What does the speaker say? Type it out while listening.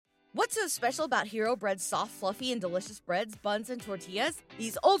What's so special about Hero Bread's soft, fluffy, and delicious breads, buns, and tortillas?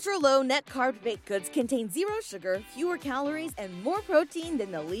 These ultra-low net-carb baked goods contain zero sugar, fewer calories, and more protein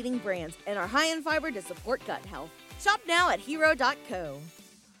than the leading brands, and are high in fiber to support gut health. Shop now at hero.co.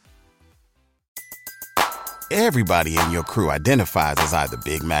 Everybody in your crew identifies as either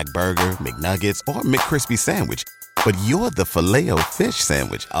Big Mac Burger, McNuggets, or McCrispy Sandwich. But you're the Filet-O-Fish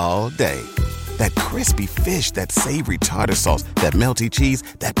Sandwich all day. That crispy fish, that savory tartar sauce, that melty cheese,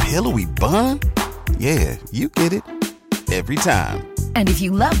 that pillowy bun. Yeah, you get it. Every time. And if you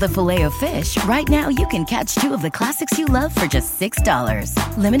love the Filet-O-Fish, right now you can catch two of the classics you love for just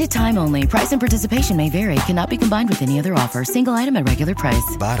 $6. Limited time only. Price and participation may vary. Cannot be combined with any other offer. Single item at regular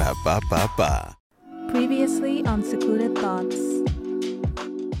price. Ba-da-ba-ba-ba. Previously on Secluded Thoughts.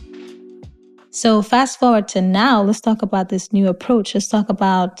 So fast forward to now, let's talk about this new approach. Let's talk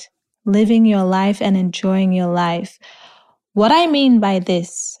about living your life and enjoying your life. What I mean by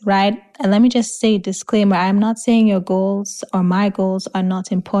this, right? And let me just say disclaimer. I'm not saying your goals or my goals are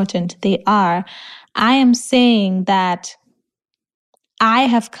not important. They are. I am saying that I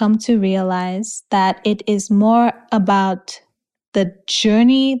have come to realize that it is more about the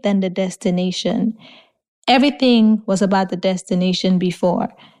journey than the destination. Everything was about the destination before.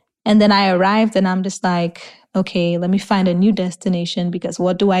 And then I arrived and I'm just like, okay, let me find a new destination because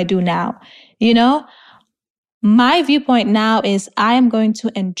what do I do now? You know, my viewpoint now is I'm going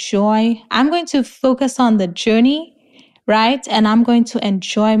to focus on the journey, right? And I'm going to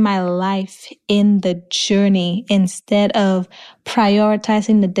enjoy my life in the journey instead of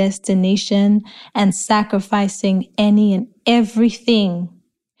prioritizing the destination and sacrificing any and everything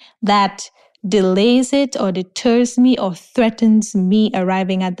that delays it or deters me or threatens me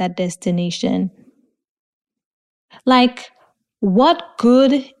arriving at that destination. Like, what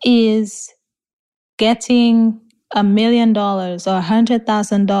good is getting $1 million or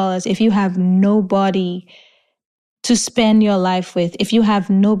 $100,000 if you have nobody to spend your life with, if you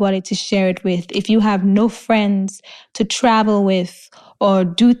have nobody to share it with, if you have no friends to travel with or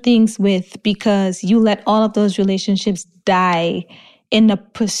do things with because you let all of those relationships die in the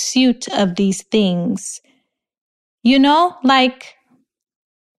pursuit of these things? You know, like,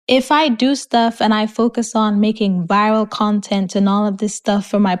 if I do stuff and I focus on making viral content and all of this stuff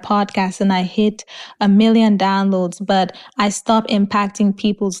for my podcast and I hit 1 million downloads, but I stop impacting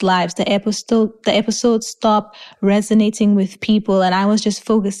people's lives, the episodes stop resonating with people, and I was just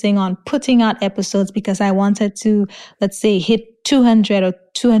focusing on putting out episodes because I wanted to, let's say, hit 200 or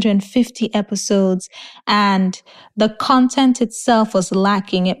 250 episodes, and the content itself was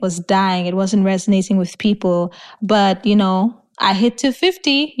lacking. It was dying. It wasn't resonating with people. But, you know, I hit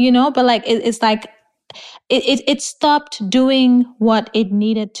 250, you know, but like, it's like, it stopped doing what it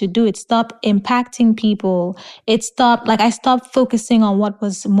needed to do. It stopped impacting people. I stopped focusing on what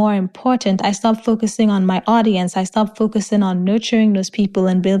was more important. I stopped focusing on my audience. I stopped focusing on nurturing those people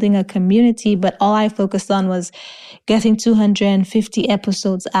and building a community. But all I focused on was getting 250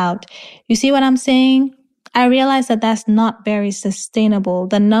 episodes out. You see what I'm saying? I realized that that's not very sustainable.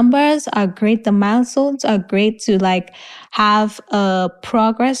 The numbers are great. The milestones are great to like have a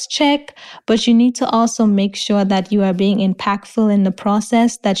progress check, but you need to also make sure that you are being impactful in the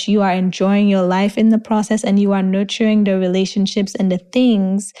process, that you are enjoying your life in the process, and you are nurturing the relationships and the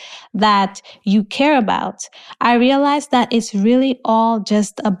things that you care about. I realized that it's really all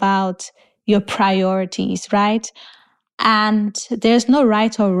just about your priorities, right? And there's no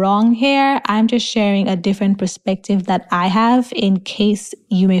right or wrong here. I'm just sharing a different perspective that I have in case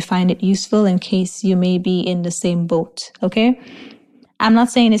you may find it useful, in case you may be in the same boat, okay? I'm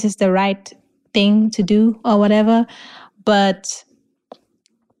not saying this is the right thing to do or whatever, but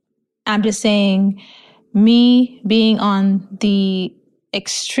I'm just saying me being on the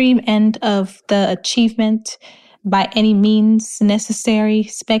extreme end of the achievement by any means necessary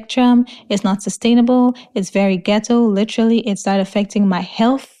spectrum is not sustainable. It's very ghetto. Literally, it started affecting my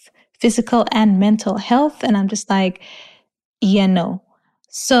health, physical and mental health. And I'm just like, yeah, no.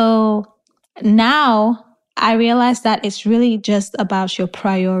 So now I realize that it's really just about your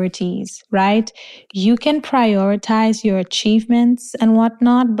priorities, right? You can prioritize your achievements and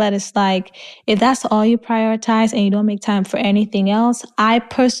whatnot, but it's like, if that's all you prioritize and you don't make time for anything else, I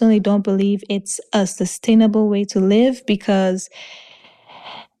personally don't believe it's a sustainable way to live, because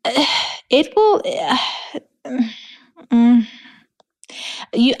it will, I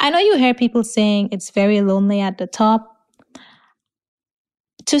know you hear people saying it's very lonely at the top.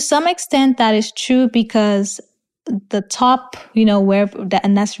 To some extent, that is true, because the top, you know,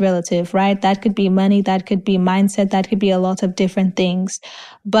 and that's relative, right? That could be money, that could be mindset, that could be a lot of different things.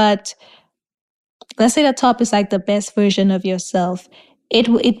 But let's say the top is like the best version of yourself.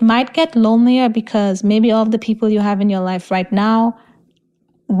 it might get lonelier because maybe all of the people you have in your life right now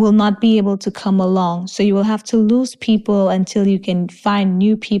will not be able to come along. So you will have to lose people until you can find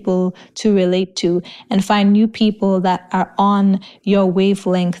new people to relate to and find new people that are on your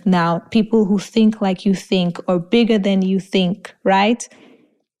wavelength now, people who think like you think or bigger than you think, right?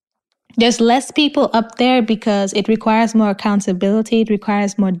 There's less people up there because it requires more accountability. It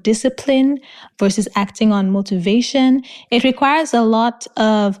requires more discipline versus acting on motivation. It requires a lot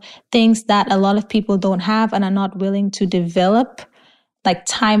of things that a lot of people don't have and are not willing to develop, like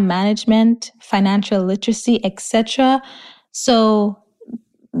time management, financial literacy, etc. So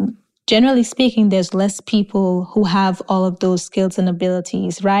generally speaking, there's less people who have all of those skills and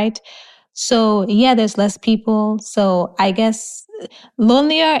abilities, right? So yeah, there's less people. So I guess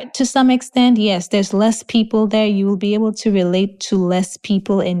lonelier to some extent, yes, there's less people there. You will be able to relate to less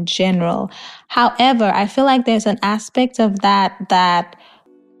people in general. However, I feel like there's an aspect of that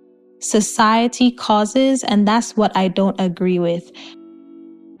society causes, and that's what I don't agree with.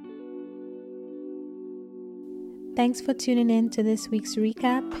 Thanks for tuning in to this week's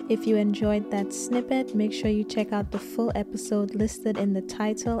recap. If you enjoyed that snippet, make sure you check out the full episode listed in the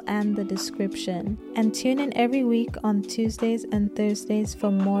title and the description. And tune in every week on Tuesdays and Thursdays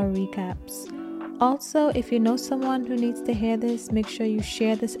for more recaps. Also, if you know someone who needs to hear this, make sure you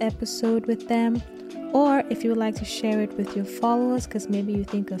share this episode with them. Or if you would like to share it with your followers, because maybe you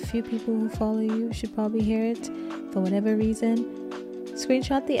think a few people who follow you should probably hear it for whatever reason,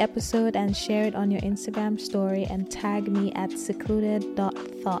 screenshot the episode and share it on your Instagram story and tag me at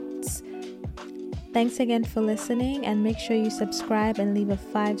secluded.thoughts. Thanks again for listening, and make sure you subscribe and leave a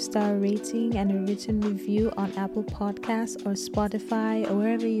 5-star rating and a written review on Apple Podcasts or Spotify or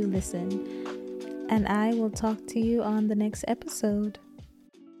wherever you listen. And I will talk to you on the next episode.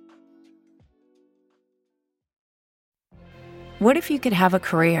 What if you could have a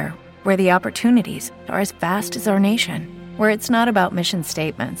career where the opportunities are as vast as our nation? Where it's not about mission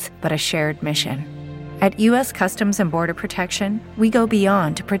statements, but a shared mission. At U.S. Customs and Border Protection, we go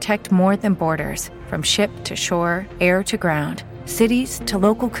beyond to protect more than borders. From ship to shore, air to ground, cities to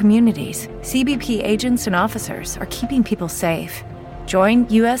local communities, CBP agents and officers are keeping people safe. Join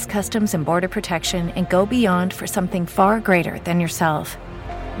U.S. Customs and Border Protection and go beyond for something far greater than yourself.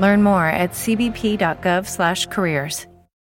 Learn more at cbp.gov/careers.